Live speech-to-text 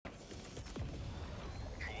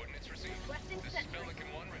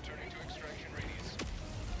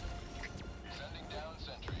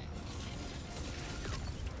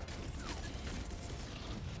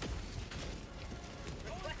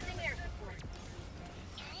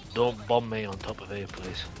Don't bomb me on top of here,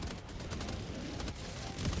 please.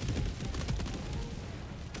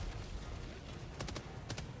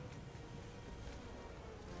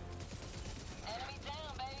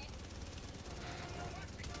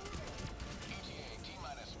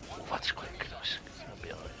 Oh, that's quick. That's gonna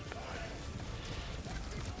be alright.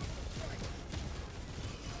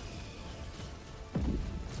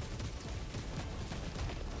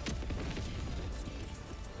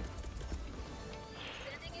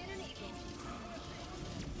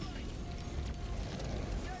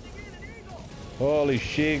 Holy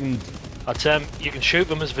shit. That's you can shoot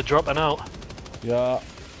them as they're dropping out. Yeah.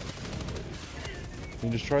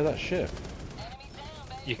 Can you just try that shit?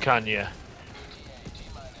 You can, yeah.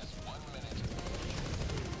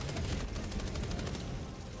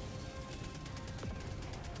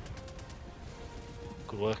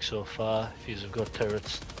 Good work so far. If you've got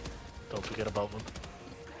turrets, don't forget about them.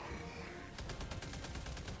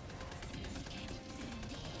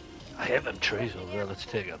 I hate them trees over there. Let's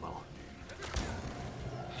take them out.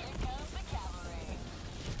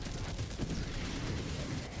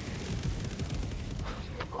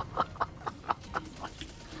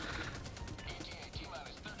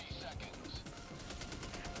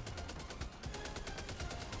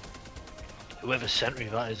 Whoever sentry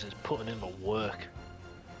that is putting in the work.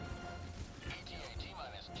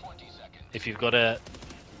 If you've got a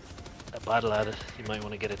battle ladder, you might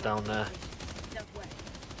want to get it down there.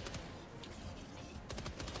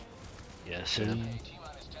 Yeah, same.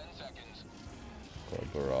 Got a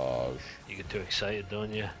barrage. You get too excited,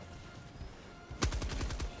 don't you?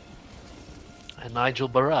 A Nigel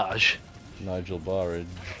Barrage? Nigel Barrage.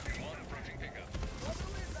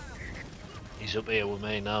 He's up here with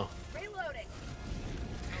me now.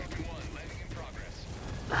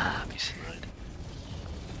 Ah, be snide.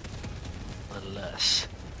 Unless.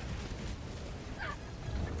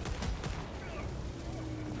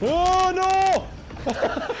 Oh no!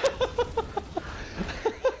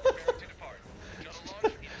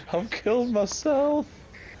 I've killed myself.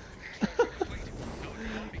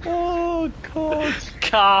 Oh god.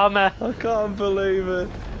 Karma! I can't believe it.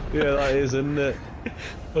 Yeah, that is, isn't it?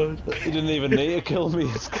 He didn't even need to kill me,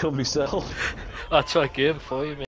 it's killed myself. That's what I came for you, mate.